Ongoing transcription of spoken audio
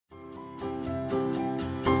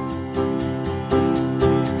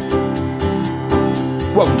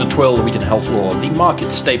Welcome to Twirl, the Week in Health Law, the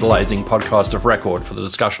market-stabilizing podcast of record for the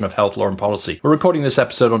discussion of health law and policy. We're recording this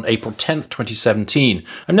episode on April 10th, 2017.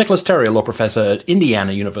 I'm Nicholas Terry, a law professor at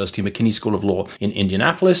Indiana University McKinney School of Law in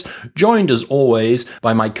Indianapolis, joined as always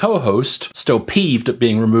by my co-host, still peeved at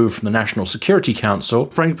being removed from the National Security Council,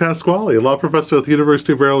 Frank Pasquale, a law professor at the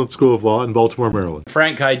University of Maryland School of Law in Baltimore, Maryland.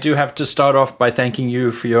 Frank, I do have to start off by thanking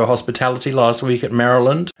you for your hospitality last week at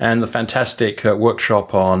Maryland and the fantastic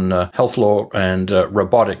workshop on health law and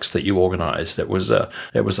robotics that you organized. It was a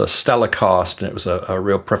stellar cast, and it was a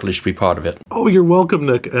real privilege to be part of it. Oh, you're welcome,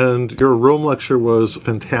 Nick. And your Rome lecture was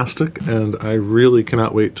fantastic, and I really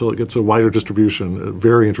cannot wait till it gets a wider distribution.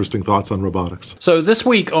 Very interesting thoughts on robotics. So this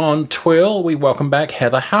week on Twirl, we welcome back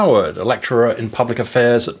Heather Howard, a lecturer in public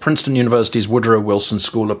affairs at Princeton University's Woodrow Wilson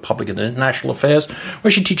School of Public and International Affairs,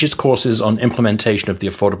 where she teaches courses on implementation of the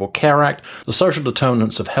Affordable Care Act, the social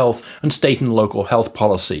determinants of health, and state and local health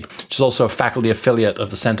policy. She's also a faculty affiliate of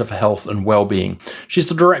the Center for Health and Wellbeing. She's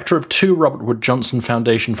the director of two Robert Wood Johnson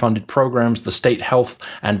Foundation-funded programs, the State Health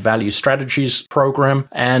and Value Strategies Program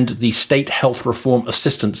and the State Health Reform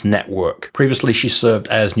Assistance Network. Previously, she served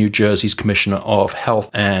as New Jersey's Commissioner of Health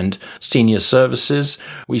and Senior Services.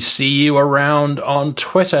 We see you around on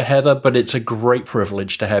Twitter, Heather, but it's a great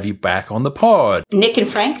privilege to have you back on the pod. Nick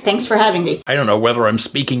and Frank, thanks for having me. I don't know whether I'm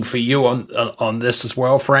speaking for you on this as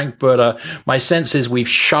well, Frank, but my sense is we've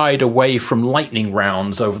shied away from lightning rounds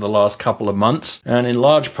over the last couple of months, and in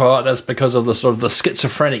large part that's because of the sort of the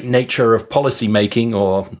schizophrenic nature of policy making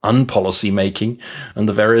or unpolicy making and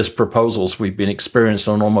the various proposals we've been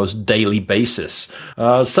experiencing on an almost daily basis.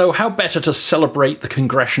 So how better to celebrate the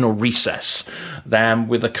congressional recess than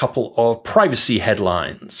with a couple of privacy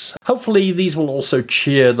headlines? Hopefully these will also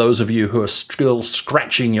cheer those of you who are still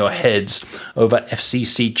scratching your heads over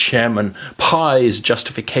FCC Chairman Pai's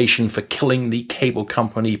justification for killing the cable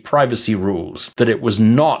company privacy rules, that it was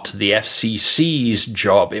not the FCC's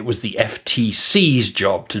job, it was the FTC's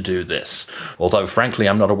job to do this. Although, frankly,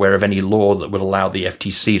 I'm not aware of any law that would allow the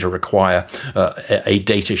FTC to require a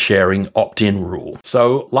data sharing opt-in rule.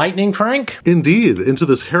 So, lightning, Frank? Indeed, into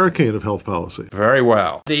this hurricane of health policy. Very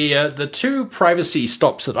well. The two privacy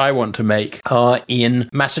stops that I want to make are in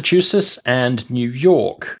Massachusetts and New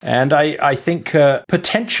York. And I think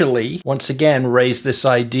potentially, once again, raise this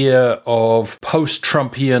idea of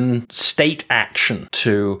post-Trumpian state action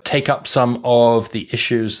to take up some of the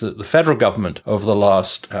issues that the federal government over the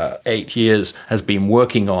last 8 years has been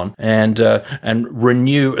working on and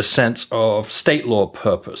renew a sense of state law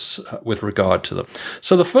purpose with regard to them.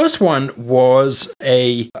 So the first one was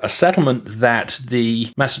a settlement that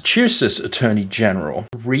the Massachusetts Attorney General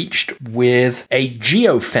reached with a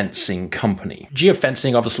geofencing company.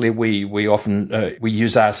 Geofencing, obviously, we often we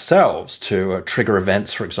use ourselves to trigger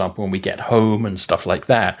events, for example, when we get home and stuff like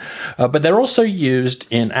that. But they're also used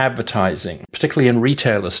in advertising, particularly in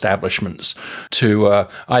retail establishments, to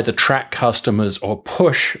either track customers or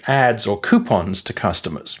push ads or coupons to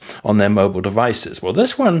customers on their mobile devices. Well,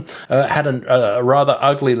 this one had a rather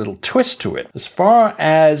ugly little twist to it. As far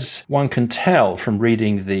as one can tell from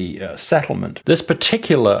reading the settlement, this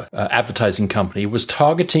particular advertising company was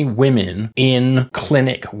targeting women in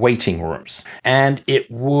clinic waiting rooms, and it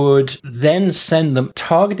would then send them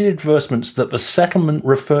targeted advertisements that the settlement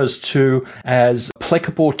refers to as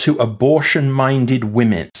applicable to abortion-minded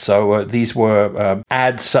women. So these were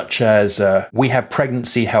ads such as, we have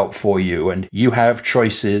pregnancy help for you, and you have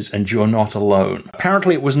choices, and you're not alone.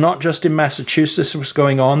 Apparently, it was not just in Massachusetts it was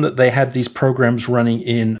going on, that they had these programs running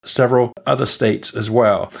in several other states as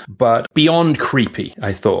well. But beyond creepy,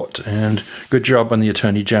 I thought, and good job on the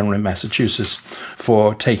Attorney General in Massachusetts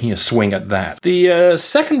for taking a swing at that. The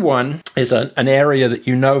second one is an area that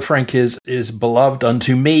you know, Frank, is beloved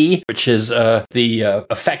unto me, which is the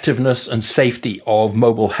effectiveness and safety of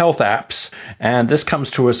mobile health apps. And this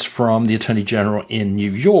comes to us from the Attorney General in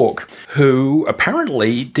New York, who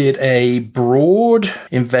apparently did a broad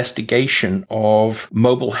investigation of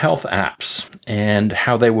mobile health apps and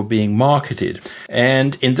how they were being marketed.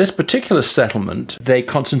 And in this particular settlement, they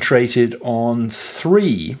concentrated on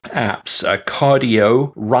three apps,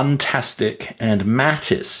 Cardio, Runtastic, and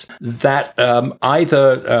Mattis, that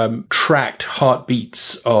either tracked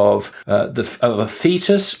heartbeats of a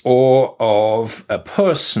fetus or of a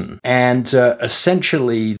person. And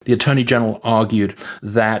essentially, the Attorney General argued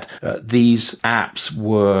that these apps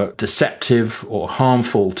were deceptive or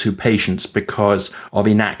harmful to patients because of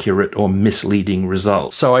inaccurate or misleading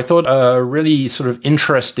results. So So I thought a really sort of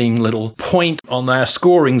interesting little point on their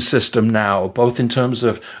scoring system now, both in terms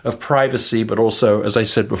of privacy, but also, as I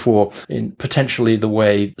said before, in potentially the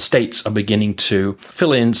way states are beginning to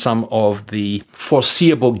fill in some of the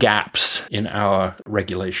foreseeable gaps in our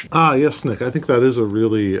regulation. Yes, Nick. I think that is a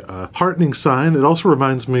really heartening sign. It also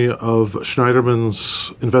reminds me of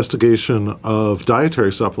Schneiderman's investigation of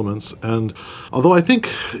dietary supplements. And although I think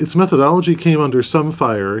its methodology came under some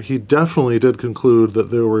fire, he definitely did conclude that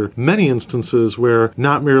there were many instances where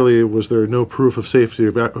not merely was there no proof of safety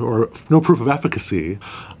or no proof of efficacy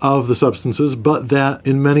of the substances, but that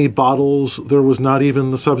in many bottles there was not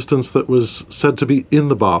even the substance that was said to be in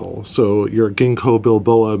the bottle. So your ginkgo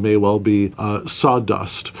biloba may well be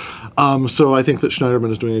sawdust. So I think that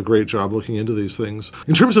Schneiderman is doing a great job looking into these things.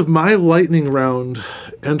 In terms of my lightning round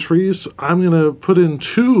entries, I'm going to put in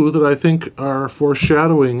two that I think are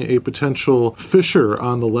foreshadowing a potential fissure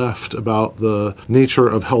on the left about the nature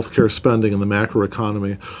of healthcare spending and the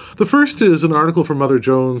macroeconomy. The first is an article from Mother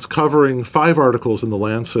Jones covering 5 articles in The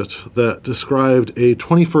Lancet that described a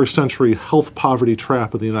 21st century health poverty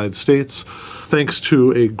trap in the United States, thanks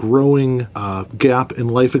to a growing gap in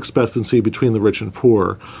life expectancy between the rich and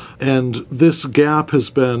poor. And this gap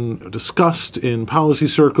has been discussed in policy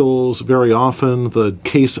circles very often. The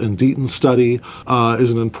Case and Deaton study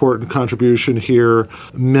is an important contribution here.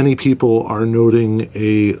 Many people are noting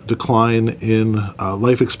a decline in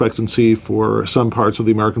life expectancy for some parts of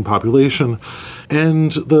the American population.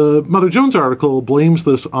 And the Mother Jones article blames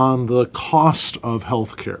this on the cost of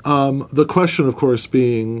healthcare. The question, of course,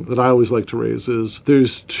 being that I always like to raise is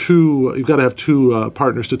you've got to have two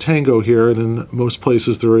partners to tango here, and in most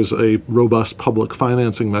places there is a robust public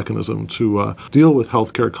financing mechanism to deal with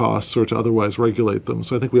healthcare costs or to otherwise regulate them.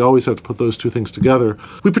 So I think we always have to put those two things together.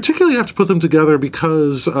 We particularly have to put them together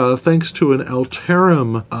because thanks to an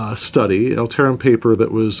Alterum paper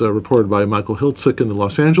that was reported by Michael Hiltzik in the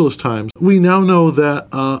Los Angeles Times, we now know that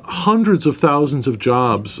hundreds of thousands of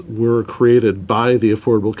jobs were created by the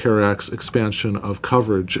Affordable Care Act's expansion of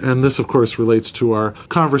coverage. And this, of course, relates to our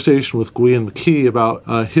conversation with Gwion McKee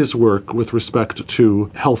about his work with respect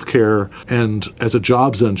to healthcare and as a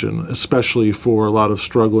jobs engine, especially for a lot of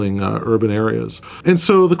struggling urban areas. And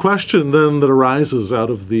so the question then that arises out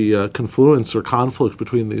of the confluence or conflict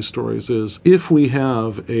between these stories is, if we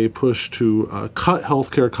have a push to cut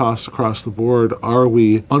healthcare costs across the board, are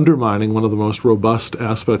we undermining one of the most robust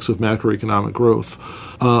aspects of macroeconomic growth?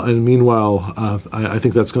 And meanwhile, I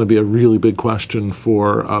think that's going to be a really big question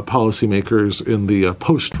for policymakers in the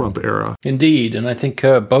post-Trump era. Indeed, and I think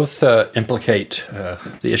both implicate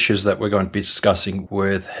the issues that we're going to be discussing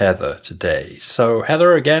with Heather today. So,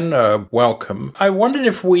 Heather, again, welcome. I wondered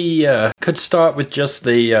if we could start with just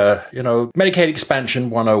the Medicaid expansion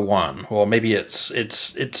 101, or maybe it's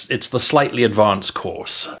the slightly advanced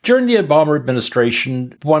course. During the Obama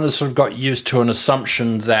administration, one has sort of got used to an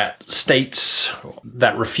assumption that states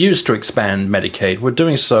that refused to expand Medicaid were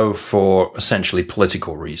doing so for essentially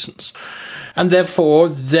political reasons. And therefore,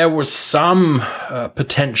 there was some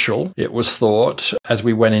potential, it was thought, as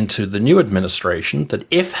we went into the new administration, that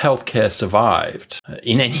if healthcare survived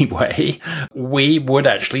in any way, we would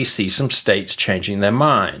actually see some states changing their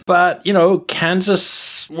mind. But,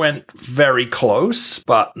 Kansas went very close,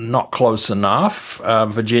 but not close enough.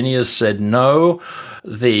 Virginia said no.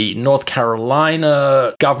 The North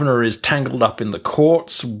Carolina governor is tangled up in the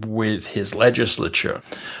courts with his legislature.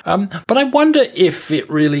 But I wonder if it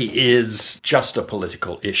really is just a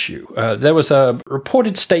political issue. There was a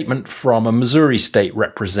reported statement from a Missouri state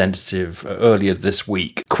representative earlier this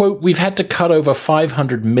week. Quote, "We've had to cut over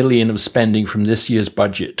 $500 million of spending from this year's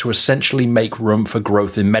budget to essentially make room for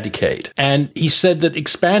growth in Medicaid." And he said that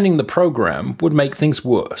expanding the program would make things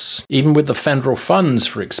worse. Even with the federal funds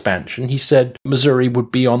for expansion, he said Missouri would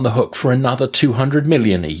be on the hook for another $200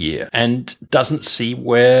 million a year, and doesn't see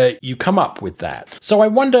where you come up with that. So I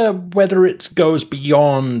wonder whether it goes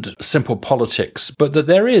beyond simple politics, but that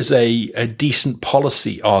there is a decent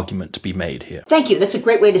policy argument to be made here. Thank you. That's a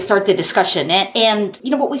great way to start the discussion. And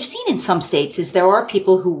what we've seen in some states is there are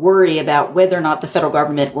people who worry about whether or not the federal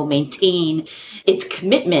government will maintain its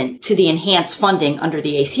commitment to the enhanced funding under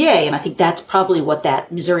the ACA. And I think that's probably what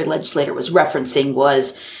that Missouri legislator was referencing,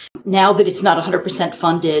 was now that it's not 100%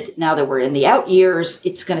 funded, now that we're in the out years,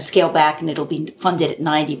 it's going to scale back and it'll be funded at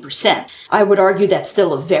 90%. I would argue that's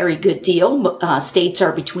still a very good deal. States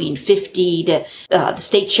are between 50 to, the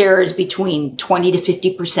state share is between 20 to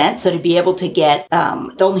 50%. So to be able to get,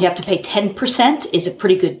 to only have to pay 10% is a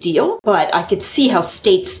pretty good deal. But I could see how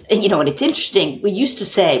states, and it's interesting, we used to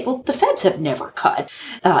say, well, the feds have never cut.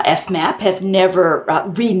 FMAP have never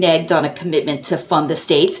reneged on a commitment to fund the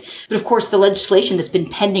states. But of course, the legislation that's been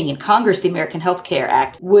pending in Congress, the American Health Care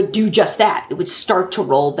Act, would do just that. It would start to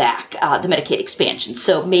roll back the Medicaid expansion.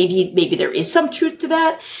 So maybe there is some truth to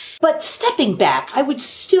that. But stepping back, I would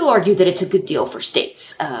still argue that it's a good deal for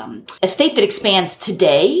states. A state that expands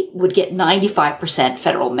today would get 95%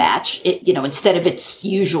 federal match, instead of its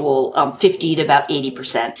usual 50 to about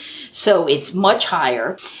 80%. So it's much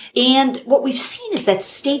higher. And what we've seen is that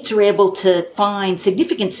states are able to find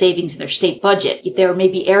significant savings in their state budget. There may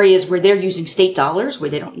be areas where they're using state dollars, where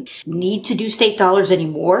they don't need to do state dollars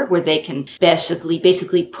anymore, where they can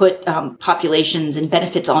basically put populations and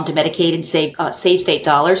benefits onto Medicaid and save state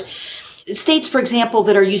dollars. States, for example,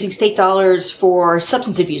 that are using state dollars for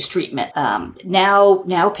substance abuse treatment,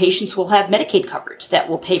 now patients will have Medicaid coverage that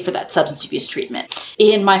will pay for that substance abuse treatment.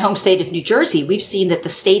 In my home state of New Jersey, we've seen that the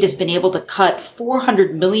state has been able to cut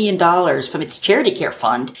 $400 million from its charity care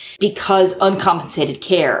fund because uncompensated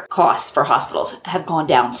care costs for hospitals have gone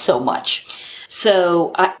down so much.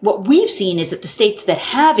 So what we've seen is that the states that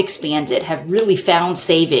have expanded have really found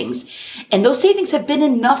savings. And those savings have been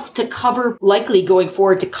enough to cover, likely going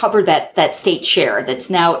forward, to cover that state share that's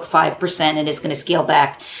now at 5% and is going to scale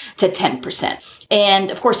back to 10%.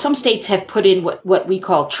 And of course, some states have put in what we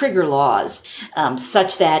call trigger laws,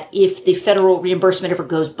 such that if the federal reimbursement ever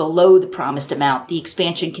goes below the promised amount, the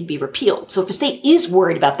expansion can be repealed. So if a state is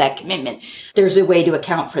worried about that commitment, there's a way to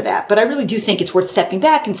account for that. But I really do think it's worth stepping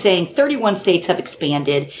back and saying 31 states have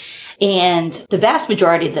expanded. And the vast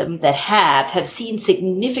majority of them that have seen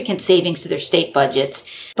significant savings to their state budgets.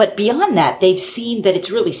 But beyond that, they've seen that it's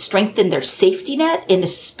really strengthened their safety net. And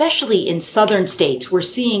especially in southern states, we're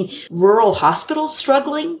seeing rural hospitals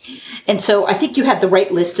struggling. And so I think you have the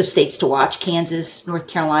right list of states to watch: Kansas, North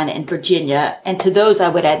Carolina, and Virginia. And to those, I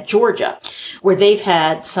would add Georgia, where they've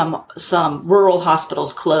had some rural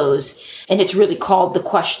hospitals close. And it's really called the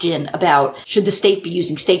question about, should the state be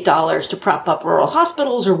using state dollars to prop up rural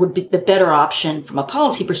hospitals, or would the better option from a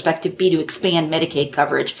policy perspective be to expand Medicaid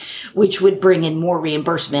coverage, which would bring in more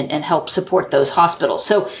reimbursement and help support those hospitals.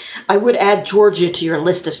 So I would add Georgia to your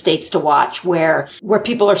list of states to watch, where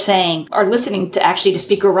people are listening to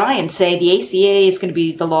Speaker Ryan say the ACA is going to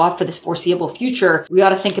be the law for this foreseeable future. We ought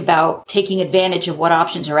to think about taking advantage of what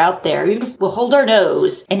options are out there, even if we'll hold our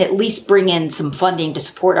nose and at least bring in some funding to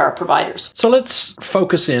support our providers. So let's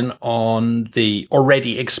focus in on the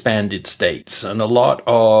already expanded states, and a lot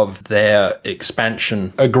of their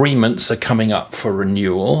expansion agreements are coming up for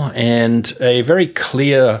renewal, and a very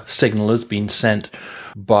clear signal has been sent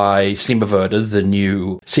by Seema Verda, the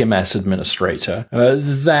new CMS administrator,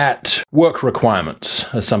 that work requirements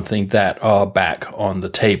are something that are back on the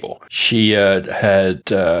table. She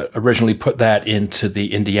had originally put that into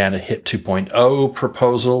the Indiana HIT 2.0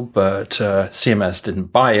 proposal, but CMS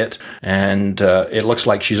didn't buy it, and it looks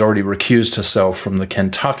like she's already recused herself from the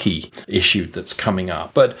Kentucky issue that's coming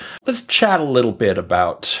up. But let's chat a little bit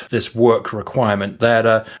about this work requirement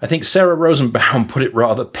that I think Sarah Rosenbaum put it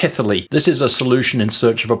rather pithily. This is a solution in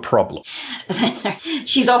search of a problem.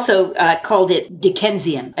 She's also called it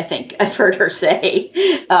Dickensian, I think I've heard her say.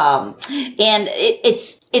 And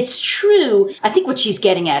it's true. I think what she's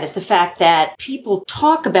getting at is the fact that people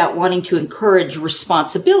talk about wanting to encourage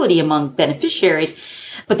responsibility among beneficiaries,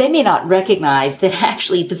 but they may not recognize that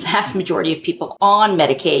actually the vast majority of people on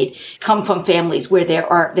Medicaid come from families where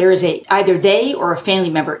there is either they or a family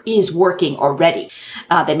member is working already.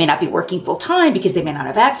 They may not be working full time because they may not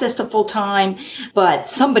have access to full time, but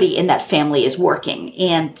somebody in that family is working.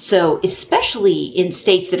 And so especially in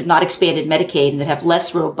states that have not expanded Medicaid and that have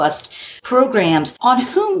less robust programs, on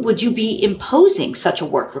whom would you be imposing such a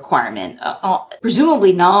work requirement?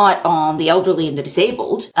 Presumably not on the elderly and the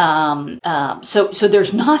disabled. So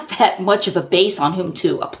there's not that much of a base on whom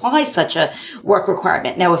to apply such a work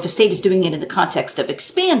requirement. Now, if a state is doing it in the context of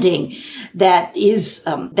expanding, that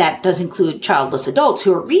does include childless adults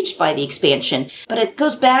who are reached by the expansion. But it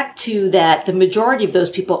goes back to that the majority of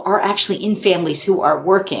those people are actually in families who are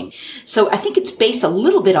working. So I think it's based a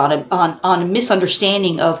little bit on a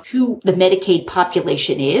misunderstanding of who the Medicaid population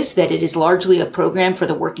position is that it is largely a program for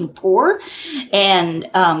the working poor, and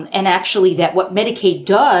actually that what Medicaid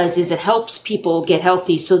does is it helps people get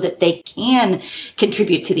healthy so that they can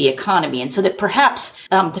contribute to the economy, and so that perhaps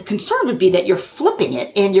the concern would be that you're flipping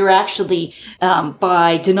it and you're actually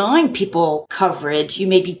by denying people coverage, you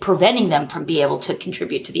may be preventing them from being able to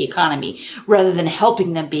contribute to the economy rather than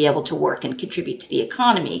helping them be able to work and contribute to the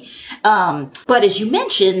economy. But as you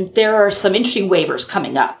mentioned, there are some interesting waivers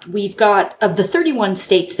coming up. We've got, of the 31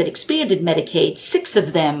 states that expanded Medicaid, 6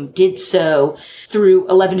 of them did so through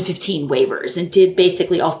 11 to 15 waivers and did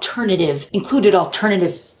basically included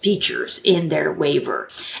alternative features in their waiver.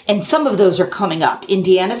 And some of those are coming up.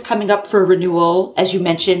 Indiana's coming up for renewal. As you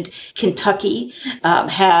mentioned, Kentucky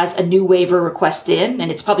has a new waiver request in,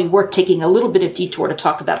 and it's probably worth taking a little bit of detour to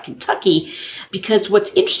talk about Kentucky, because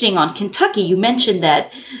what's interesting on Kentucky, you mentioned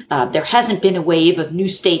that there hasn't been a wave of new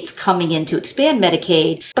states coming in to expand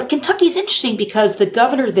Medicaid, but Kentucky's interesting because the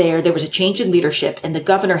governor there was a change in leadership, and the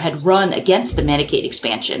governor had run against the Medicaid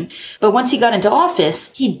expansion. But once he got into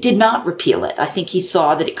office, he did not repeal it. I think he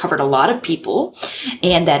saw that it covered a lot of people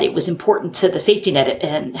and that it was important to the safety net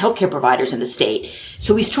and healthcare providers in the state.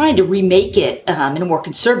 So he's trying to remake it in a more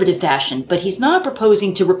conservative fashion, but he's not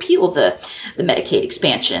proposing to repeal the Medicaid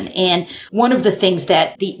expansion. And one of the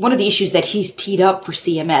issues that he's teed up for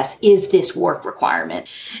CMS is this work requirement.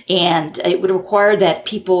 And it would require that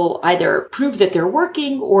people either prove that they're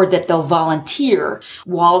working or that they'll volunteer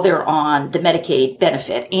while they're on the Medicaid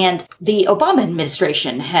benefit. And the Obama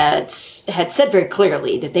administration had said very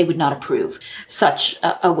clearly that they would not approve such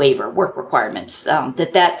a waiver, work requirements,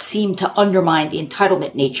 that seemed to undermine the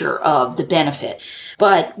entitlement nature of the benefit.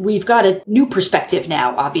 But we've got a new perspective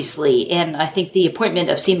now, obviously, and I think the appointment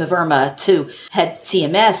of Seema Verma to head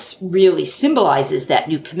CMS really symbolizes that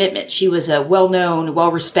new commitment. She was a well-known,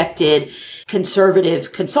 well-respected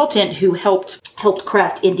conservative consultant who helped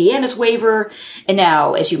craft Indiana's waiver, and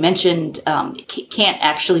now, as you mentioned, can't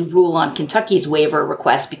actually rule on Kentucky's waiver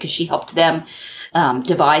request because she helped them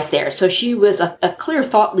devise there. So she was a clear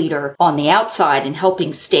thought leader on the outside in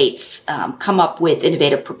helping states come up with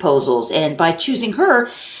innovative proposals. And by choosing her,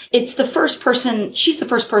 she's the first person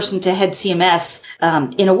to head CMS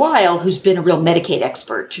in a while who's been a real Medicaid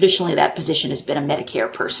expert. Traditionally, that position has been a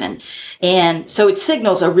Medicare person. And so it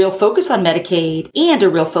signals a real focus on Medicaid and a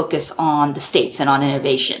real focus on the states and on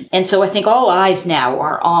innovation. And so I think all eyes now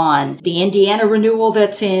are on the Indiana renewal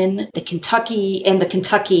that's in, the Kentucky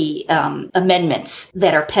amendments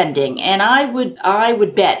that are pending. And I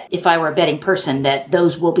would bet, if I were a betting person, that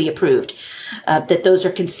those will be approved, that those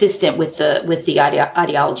are consistent with the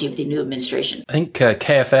ideology of the new administration. I think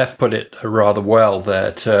KFF put it rather well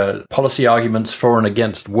that policy arguments for and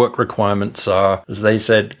against work requirements are, as they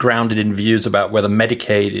said, grounded in views about whether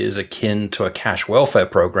Medicaid is akin to a cash welfare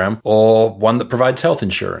program or one that provides health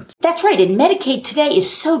insurance. That's right. And Medicaid today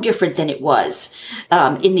is so different than it was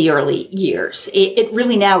in the early years. It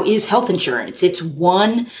really now is health insurance. It's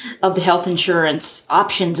one of the health insurance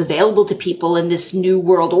options available to people in this new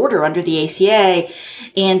world order under the ACA.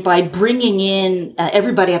 And by bringing in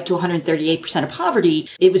everybody up to 138% of poverty,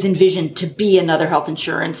 it was envisioned to be another health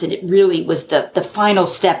insurance. And it really was the final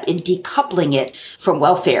step in decoupling it from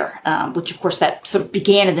welfare, which of course that sort of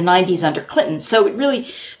began in the 90s under Clinton.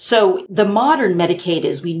 So the modern Medicaid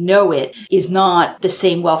as we know it is not the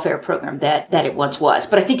same welfare program that it once was.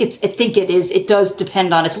 But I think it does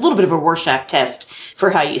depend on, it's a little bit of a Rorschach test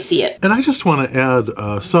for how you see it. And I just want to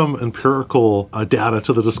add some empirical data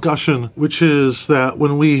to the discussion, which is that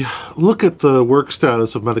when we look at the work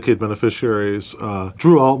status of Medicaid beneficiaries,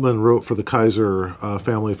 Drew Altman wrote for the Kaiser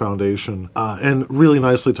Family Foundation and really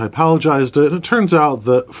nicely typologized it. And it turns out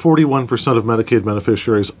that 41% of Medicaid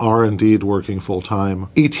beneficiaries are indeed working full-time.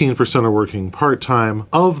 18% are working part-time.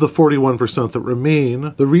 Of the 41% that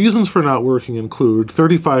remain, the reasons for not working include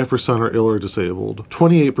 35% are ill or disabled,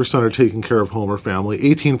 28% are taking care of home or family,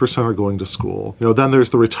 18% are going to school. Then there's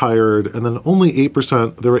the retired, and then only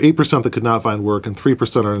 8%, there were 8% that could not find work, and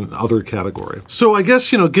 3% are in other category. So I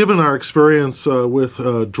guess, given our experience with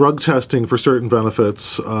drug testing for certain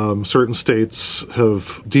benefits, certain states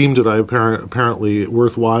have deemed it apparently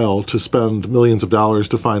worthwhile to spend millions of dollars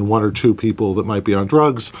to find one or two people that might be on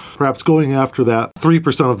drugs. Perhaps going after that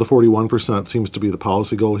 3% of the 41% seems to be the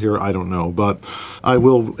policy goal here. I don't know, but I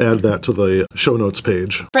will add that to the show notes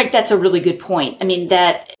page. Frank, that's a really good point. I mean,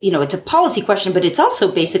 that, it's a policy question, but it's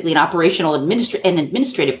also basically an operational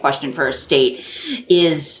administrative question for a state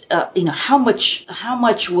is, how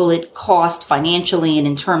much will it cost financially and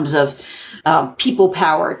in terms of people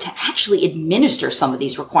power to actually administer some of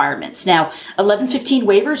these requirements. Now, 1115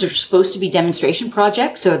 waivers are supposed to be demonstration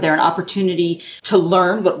projects, so they're an opportunity to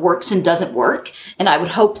learn what works and doesn't work. And I would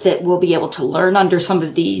hope that we'll be able to learn under some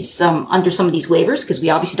of these waivers, because we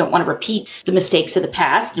obviously don't want to repeat the mistakes of the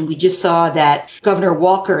past. And we just saw that Governor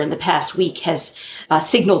Walker in the past week has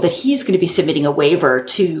signaled that he's going to be submitting a waiver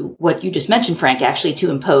to what you just mentioned, Frank, actually to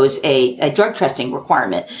impose a drug testing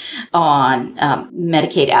requirement on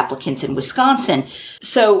Medicaid applicants in Wisconsin.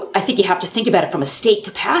 So I think you have to think about it from a state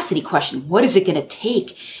capacity question. What is it going to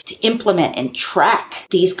take to implement and track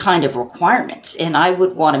these kind of requirements? And I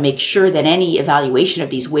would want to make sure that any evaluation of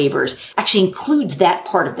these waivers actually includes that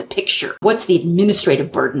part of the picture. What's the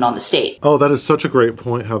administrative burden on the state? Oh, that is such a great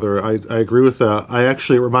point, Heather. I agree with that.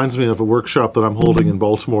 It reminds me of a workshop that I'm holding in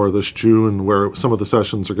Baltimore this June, where some of the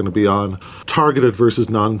sessions are going to be on targeted versus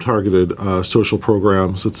non-targeted social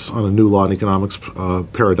programs. It's on a new law and economics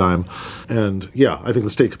paradigm. And yeah, I think the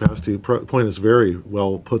state capacity point is very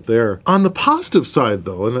well put there. On the positive side,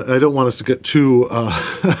 though, and I don't want us to get too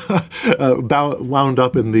wound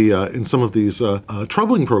up in some of these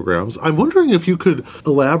troubling programs, I'm wondering if you could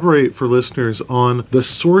elaborate for listeners on the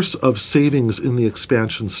source of savings in the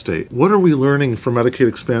expansion state. What are we learning from Medicaid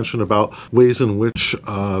expansion about ways in which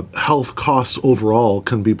health costs overall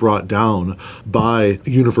can be brought down by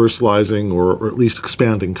universalizing or at least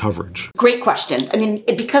expanding coverage? Great question. I mean,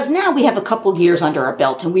 because now we have a couple years under our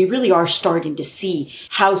belt and we really are starting to see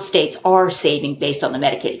how states are saving based on the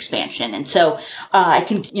Medicaid expansion. And so I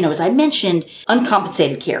can, as I mentioned,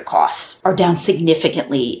 uncompensated care costs are down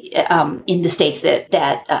significantly in the states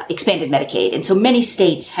that expanded Medicaid. And so many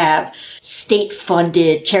states have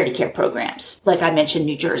state-funded charity care programs, like I mentioned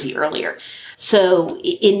New Jersey earlier. So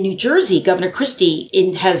in New Jersey, Governor Christie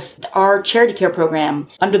has our charity care program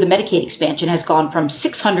under the Medicaid expansion has gone from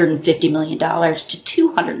 $650 million to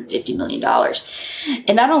 $250 million.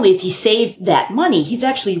 And not only has he saved that money, he's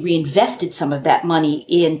actually reinvested some of that money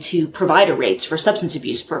into provider rates for substance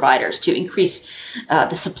abuse providers to increase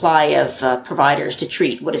the supply of providers to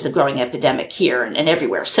treat what is a growing epidemic here and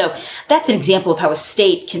everywhere. So that's an example of how a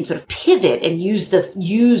state can sort of pivot and use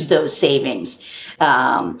those savings.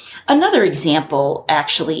 Another example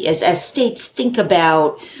actually is as states think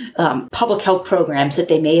about public health programs that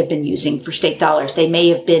they may have been using for state dollars. They may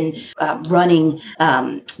have been running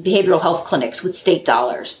behavioral health clinics with state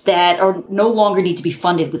dollars that are no longer need to be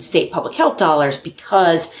funded with state public health dollars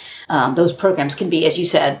because those programs can be, as you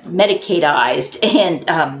said, Medicaidized,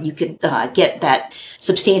 and you could get that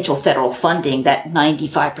substantial federal funding, that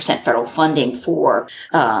 95% federal funding for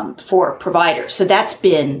providers. So that's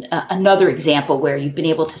been another example where you've been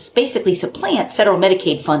able to basically supplant federal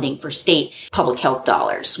Medicaid funding for state public health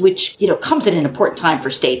dollars, which comes at an important time for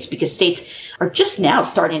states because states are just now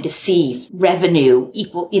starting to see revenue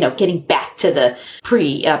equal, getting back to the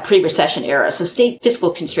pre-recession era. So state fiscal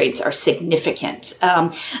constraints are significant.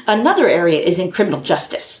 Another area is in criminal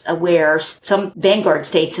justice, where some vanguard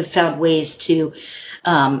states have found ways to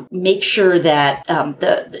make sure that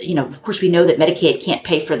of course, we know that Medicaid can't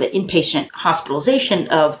pay for the inpatient hospitalization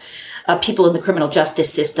of people in the criminal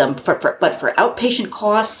justice system, but for outpatient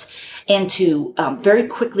costs, and to very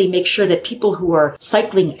quickly make sure that people who are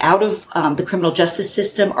cycling out of the criminal justice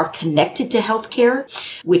system are connected to healthcare,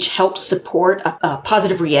 which helps support a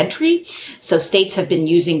positive reentry. So states have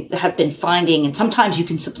been finding, and sometimes you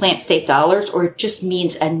can supplant state dollars, or it just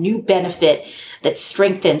means a new benefit that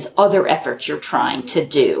strengthens other efforts you're trying to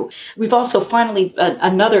do. We've also finally,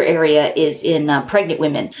 another area is in pregnant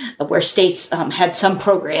women, where states had some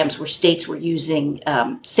programs where states were using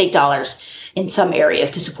state dollars in some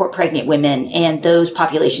areas to support pregnant women, and those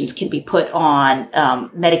populations can be put on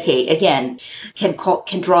Medicaid. Again, can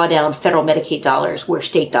draw down federal Medicaid dollars where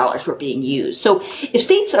state dollars were being used. So if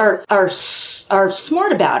states are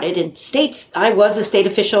smart about it, and states, I was a state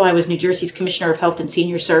official, I was New Jersey's Commissioner of Health and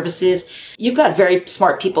Senior Services. You've got very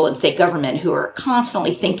smart people in state government who are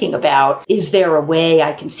constantly thinking about, is there a way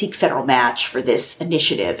I can seek federal match for this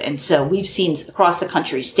initiative? And so we've seen across the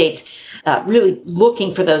country states really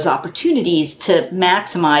looking for those opportunities to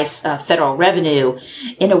maximize federal revenue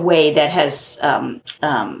in a way that has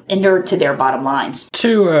inured to their bottom lines.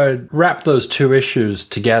 To wrap those two issues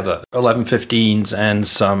together, 1115s and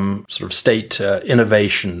some sort of state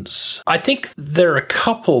innovations. I think there are a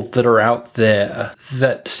couple that are out there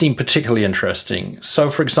that seem particularly interesting. So,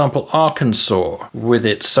 for example, Arkansas, with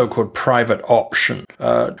its so-called private option,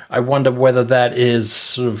 I wonder whether that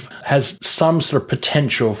has some sort of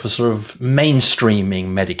potential for sort of mainstreaming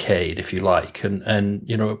Medicaid, if you like, and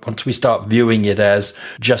once we start viewing it as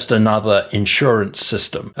just another insurance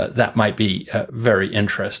system, that might be very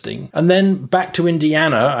interesting. And then back to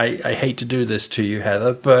Indiana, I hate to do this to you,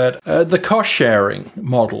 Heather, but the cost-sharing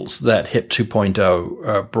models that HIP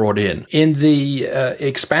 2.0 brought in the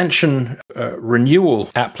expansion renewal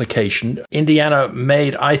application, Indiana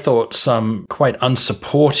made, I thought, some quite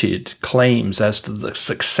unsupported claims as to the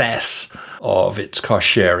success of its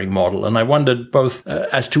cost-sharing model. And I wondered both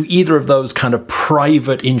as to either of those kind of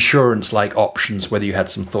private insurance-like options, whether you had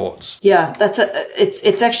some thoughts. Yeah,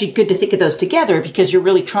 it's actually good to think of those together, because you're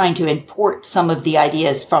really trying to import some of the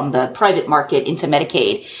ideas from the private market into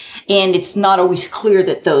Medicaid. And it's not always clear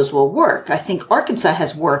that those will work. I think Arkansas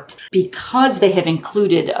has worked because they have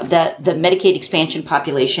included the Medicaid expansion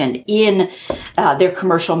population in their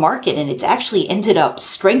commercial market. And it's actually ended up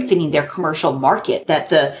strengthening their commercial market, that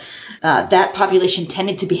that population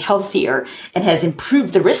tended to be healthier and has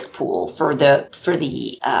improved the risk pool for the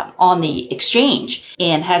on the exchange,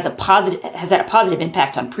 and has had a positive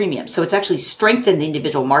impact on premiums. So it's actually strengthened the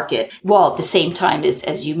individual market, while at the same time,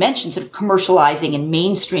 as you mentioned, sort of commercializing and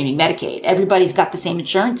mainstreaming Medicaid. Everybody's got the same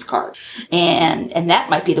insurance card, and that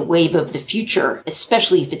might be the wave of the future,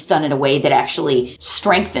 especially if it's done in a way that actually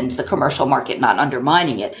strengthens the commercial market, not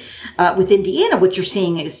undermining it. With Indiana, what you're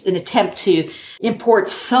seeing is an attempt to import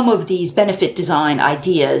some of these benefit design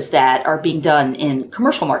ideas that are being done in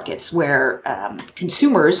commercial markets, where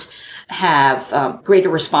consumers have greater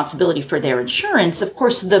responsibility for their insurance. Of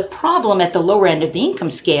course, the problem at the lower end of the income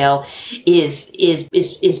scale is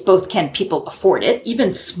both, can people afford it?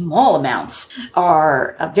 Even small amounts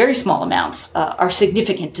are very small amounts are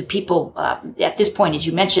significant to people at this point, as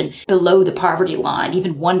you mentioned, below the poverty line.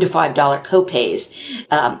 Even $1 to $5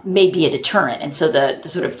 copays may be a deterrent. And so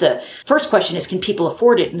the first question is, can people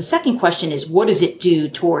afford it? And the second question is, what does it do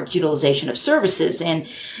towards utilization of services? And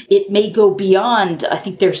it may go beyond. I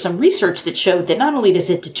think there's some research that showed that not only does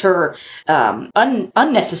it deter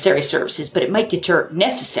unnecessary services, but it might deter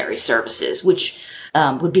necessary services, which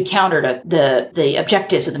would be counter to the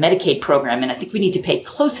objectives of the Medicaid program. And I think we need to pay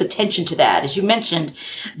close attention to that. As you mentioned,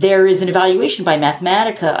 there is an evaluation by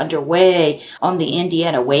Mathematica underway on the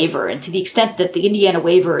Indiana waiver. And to the extent that the Indiana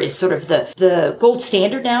waiver is sort of the gold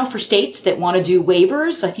standard now for states that want to do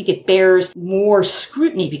waivers, I think it bears more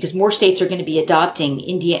scrutiny, because more states are going to be adopting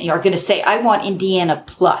Indiana, are going to say, I want Indiana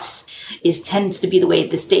plus, tends to be the way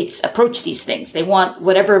the states approach these things. They want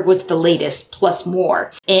whatever was the latest plus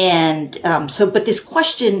more. And but this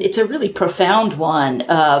question, it's a really profound one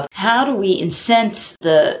of how do we incent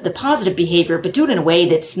the positive behavior, but do it in a way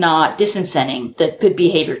that's not disincenting the good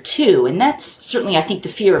behavior too. And that's certainly, I think, the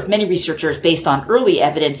fear of many researchers based on early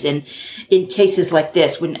evidence in cases like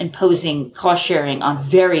this, when imposing cost sharing on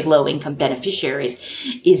very low income beneficiaries,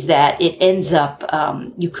 is that it ends up,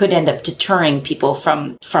 you could end up deterring people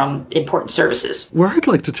from important services. Where I'd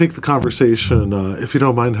like to take the conversation, if you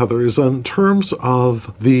don't mind, Heather, is in terms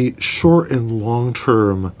of the short and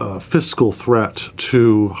long-term fiscal threat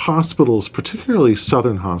to hospitals, particularly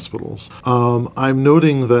Southern hospitals. I'm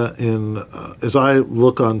noting that as I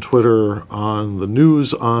look on Twitter, on the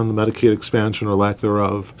news on the Medicaid expansion or lack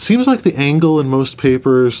thereof, seems like the angle in most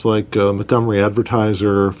papers, like Montgomery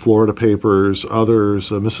Advertiser, Florida papers,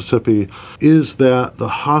 others, Mississippi, is that the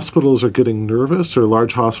hospitals are getting nervous, or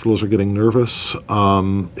large hospitals are getting nervous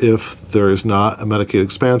if there is not a Medicaid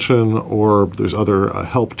expansion or there's other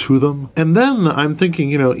help to them. And then I'm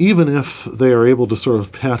thinking, even if they are able to sort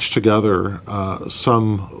of patch together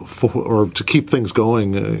or to keep things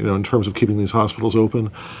going, in terms of keeping these hospitals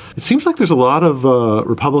open, it seems like there's a lot of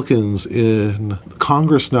Republicans in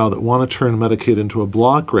Congress now that want to turn Medicaid into a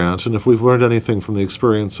block grant. And if we've learned anything from the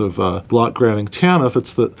experience of block granting TANF,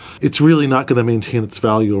 it's that it's really not going to maintain its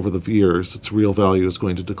value over the years. Its real value is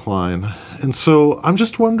going to decline. And so I'm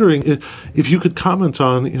just wondering if you could comment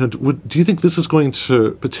on, do you think this is going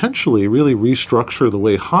to potentially really restructure the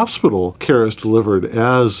way hospital care is delivered,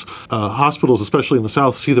 as hospitals, especially in the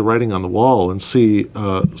South, see the writing on the wall and see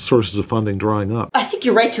sources of funding drying up? I think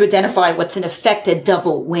you're right to identify what's in effect a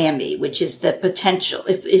double whammy, which is the potential,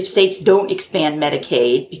 if states don't expand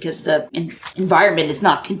Medicaid because the environment is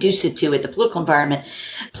not conducive to it, the political environment,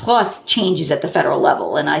 plus changes at the federal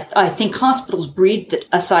level. And I think hospitals breathed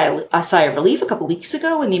a sigh of relief a couple weeks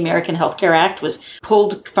ago when the American Health Care Act was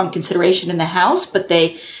pulled from consideration in the House, but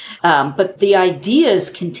they But the ideas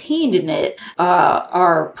contained in it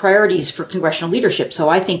are priorities for congressional leadership. So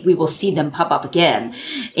I think we will see them pop up again.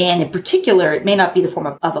 And in particular, it may not be the form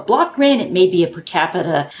of a block grant. It may be a per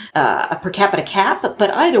capita cap.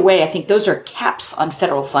 But either way, I think those are caps on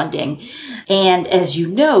federal funding. And as you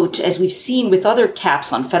note, as we've seen with other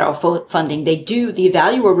caps on federal funding, the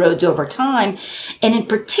value erodes over time. And in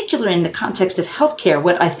particular, in the context of healthcare,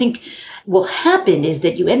 what I think will happen is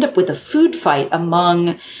that you end up with a food fight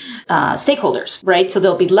among stakeholders, right? So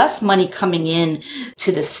there'll be less money coming in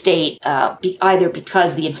to the state, either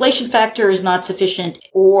because the inflation factor is not sufficient,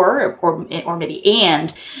 or maybe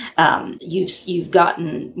you've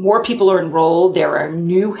gotten more people are enrolled. There are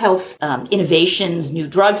new health innovations, new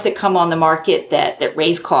drugs that come on the market that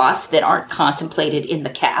raise costs that aren't contemplated in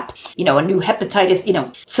the cap. A new hepatitis,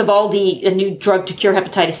 Sovaldi, a new drug to cure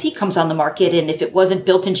hepatitis C comes on the market, and if it wasn't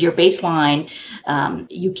built into your baseline,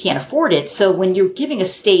 you can't afford it. So when you're giving a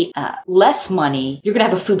state less money, you're going to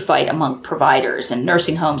have a food fight among providers, and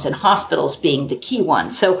nursing homes and hospitals being the key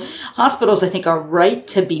ones. So hospitals, I think, are right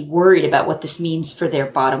to be worried about what this means for their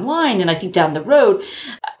bottom line. And I think down the road,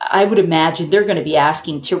 I would imagine they're going to be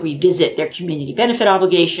asking to revisit their community benefit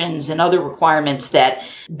obligations and other requirements that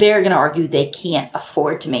they're going to argue they can't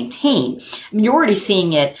afford to maintain. You're already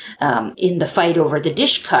seeing it in the fight over the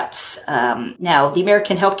dish cuts. Now, the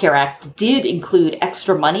American Health Care Act did include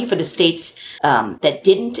extra money for the states that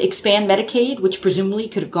didn't expand Medicaid, which presumably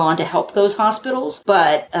could have gone to help those hospitals.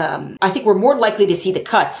 But I think we're more likely to see the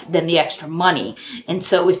cuts than the extra money. And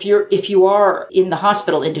so if you are in the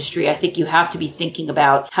hospital industry, I think you have to be thinking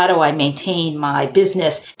about, how do I maintain my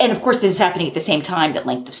business? And of course, this is happening at the same time that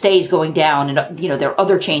length of stay is going down, and there are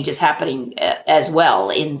other changes happening as well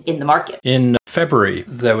in the market. In February,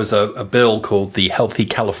 there was a bill called the Healthy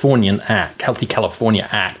California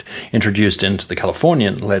Act, introduced into the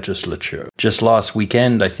Californian legislature. Just last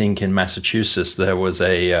weekend, I think in Massachusetts, there was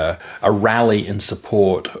a rally in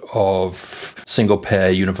support of single-payer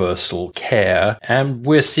universal care, and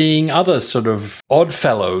we're seeing other sort of odd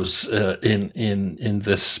fellows in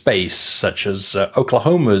this space, such as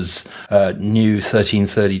Oklahoma's new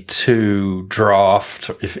 1332 draft,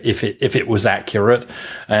 if it was accurate,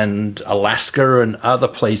 and Alaska and other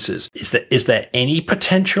places. Is there any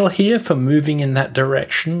potential here for moving in that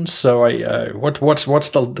direction? So, what's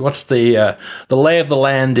the lay of the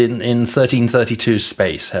land in 1332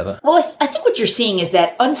 space, Heather? Well, I think what you're seeing is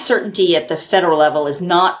that uncertainty at the federal level is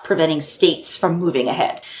not preventing states from moving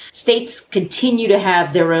ahead. States continue to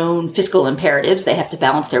have their own fiscal imperatives. They have to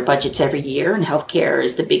balance their budgets every year, and healthcare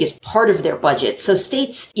is the biggest part of their budget. So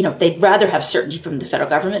states, they'd rather have certainty from the federal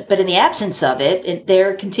government, but in the absence of it,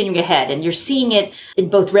 they're continuing ahead. And you're seeing it in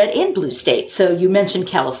both red and blue states. So you mentioned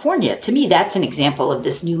California. To me, that's an example of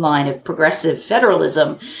this new line of progressive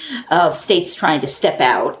federalism, of states trying to step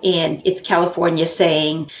out. And it's California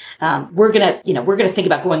saying, we're gonna think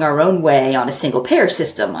about going our own way on a single payer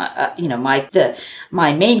system.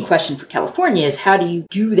 My main question for California is, how do you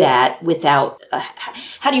do that without,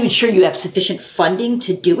 how do you ensure you have sufficient funding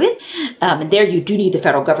to do it? And there you do need the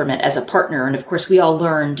federal government as a partner. And of course, we all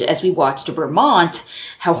learned as we watched Vermont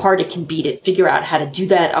how hard it can be to figure out how to do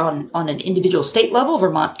that on an individual state level.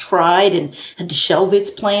 Vermont tried and had to shelve its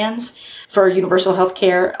plans for universal health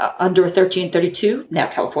care under 1332. Now,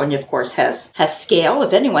 California, of course, has scale,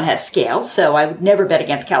 if anyone has scale. So I would never bet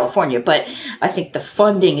against California, but I think the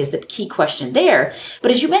funding is the key question there.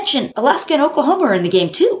 But as you mentioned, Alaska and Oklahoma are in the game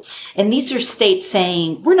too. And these are states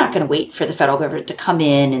saying, we're not going to wait for the federal government to come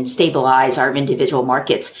in and stabilize our individual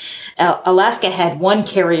markets. Alaska had one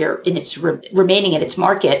carrier remaining in its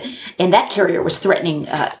market, and that carrier was threatening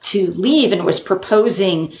to leave and was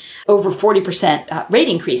proposing over 40% rate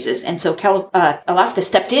increases. And so Alaska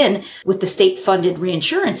stepped in with the state-funded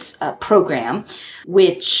reinsurance program,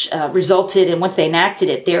 which resulted in, once they enacted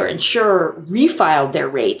it, their insurer refiled their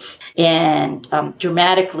rates and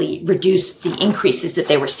dramatically reduced the increases that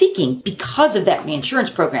they were seeking because of that reinsurance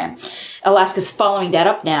program. Alaska's following that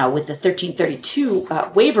up now with the 1332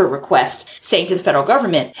 waiver request, saying to the federal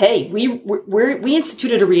government, hey, we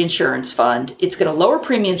instituted a reinsurance fund. It's going to lower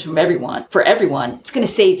premiums for everyone. It's going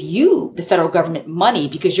to save you, the federal government, money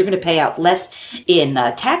because you're going to pay out less in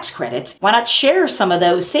tax credits. Why not share some of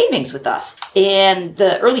those savings with us? And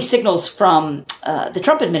the early signals from the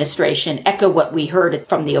Trump administration echo what we heard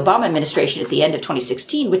from the Obama administration at the end of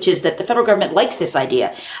 2016, which is that the federal government likes this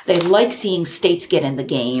idea. They like seeing states get in the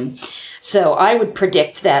game. So I would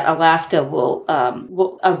predict that Alaska will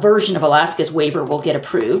a version of Alaska's waiver will get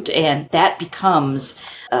approved, and that becomes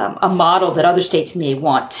a model that other states may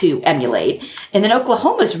want to emulate. And then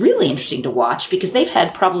Oklahoma is really interesting to watch because they've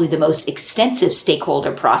had probably the most extensive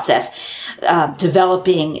stakeholder process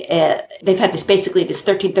developing. They've had this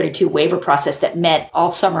 1332 waiver process that met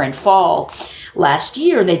all summer and fall last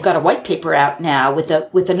year. And they've got a white paper out now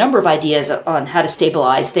with a number of ideas on how to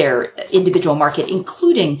stabilize their individual market,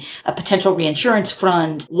 including a potential reinsurance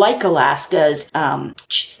fund like Alaska's,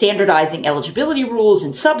 standardizing eligibility rules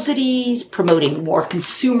and subsidies, promoting more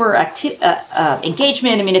consumer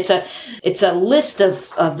engagement. I mean, it's a list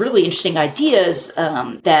of really interesting ideas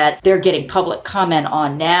that they're getting public comment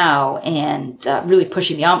on now and really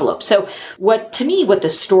pushing the envelope. So what the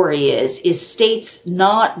story is states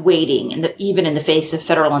not waiting even in the face of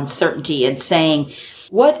federal uncertainty and saying,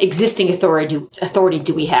 what existing authority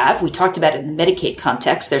do we have? We talked about it in the Medicaid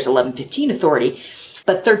context. There's 1115 authority.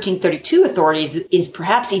 But 1332 authorities is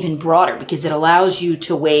perhaps even broader because it allows you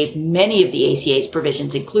to waive many of the ACA's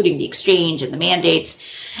provisions, including the exchange and the mandates.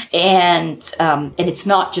 And it's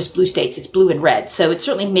not just blue states, it's blue and red. So it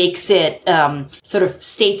certainly makes it sort of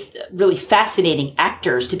states really fascinating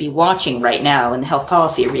actors to be watching right now in the health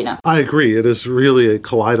policy arena. I agree. It is really a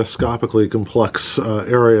kaleidoscopically complex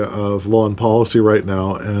area of law and policy right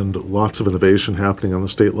now, and lots of innovation happening on the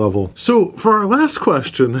state level. So for our last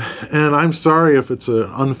question, and I'm sorry if it's an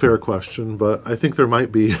unfair question, but I think there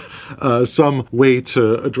might be some way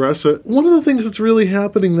to address it. One of the things that's really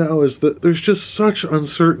happening now is that there's just such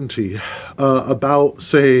uncertainty about,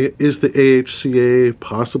 say, is the AHCA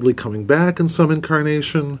possibly coming back in some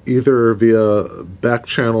incarnation, either via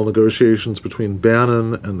back-channel negotiations between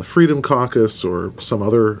Bannon and the Freedom Caucus or some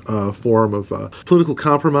other form of political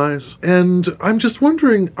compromise. And I'm just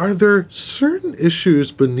wondering, are there certain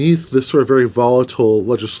issues beneath this sort of very volatile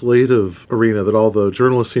legislative arena that all the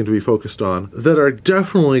journalists seem to be focused on that are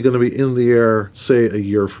definitely going to be in the air, say, a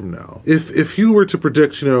year from now? If you were to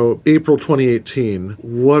predict, April 2018,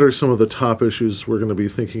 what are some of the top issues we're going to be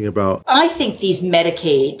thinking about? I think these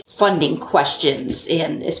Medicaid funding questions,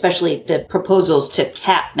 and especially the proposals to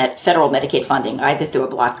cap federal Medicaid funding, either through a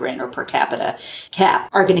block grant or per capita cap,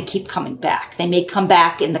 are going to keep coming back. They may come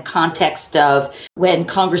back in the context of when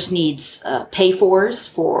Congress needs pay-fors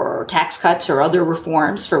for tax cuts or other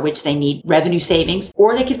reforms for which they need revenue savings,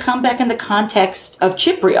 or they could come back in the context of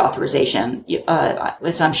CHIP reauthorization.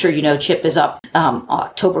 As I'm sure you know, CHIP is up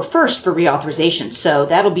October 1st for reauthorization. So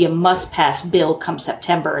that'll be a must-pass bill come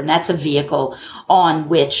September, and that's a vehicle on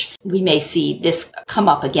which we may see this come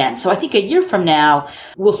up again. So I think a year from now,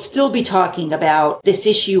 we'll still be talking about this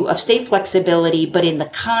issue of state flexibility, but in the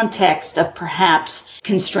context of perhaps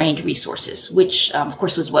constrained resources, which, of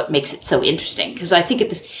course, is what makes it so interesting. Because I think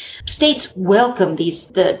states welcome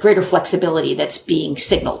the greater flexibility that's being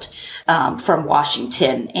signaled from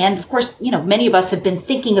Washington. And of course, many of us have been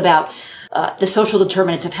thinking about the social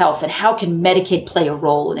determinants of health and how can Medicaid play a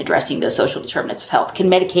role in addressing those social determinants of health? Can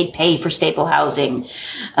Medicaid pay for stable housing,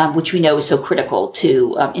 which we know is so critical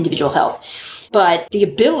to individual health? But the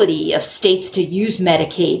ability of states to use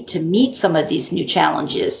Medicaid to meet some of these new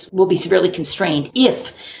challenges will be severely constrained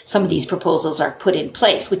if some of these proposals are put in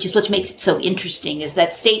place, which is what makes it so interesting, is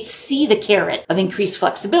that states see the carrot of increased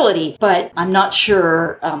flexibility, but I'm not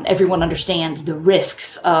sure everyone understands the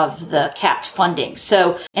risks of the capped funding.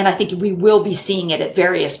 So, and I think we will be seeing it at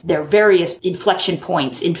various inflection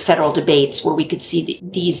points in federal debates where we could see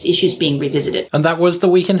these issues being revisited. And that was the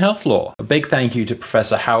Week in Health Law. A big thank you to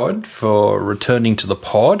Professor Howard for returning to the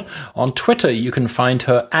pod. On Twitter, you can find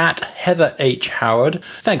her at Heather H. Howard.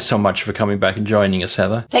 Thanks so much for coming back and joining us,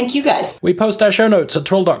 Heather. Thank you, guys. We post our show notes at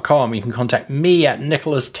twill.com. You can contact me at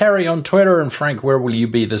Nicholas Terry on Twitter. And Frank, where will you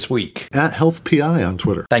be this week? At HealthPI on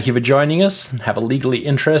Twitter. Thank you for joining us. Have a legally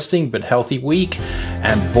interesting but healthy week.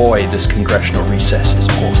 And boy, this congressional recess is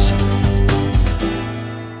awesome.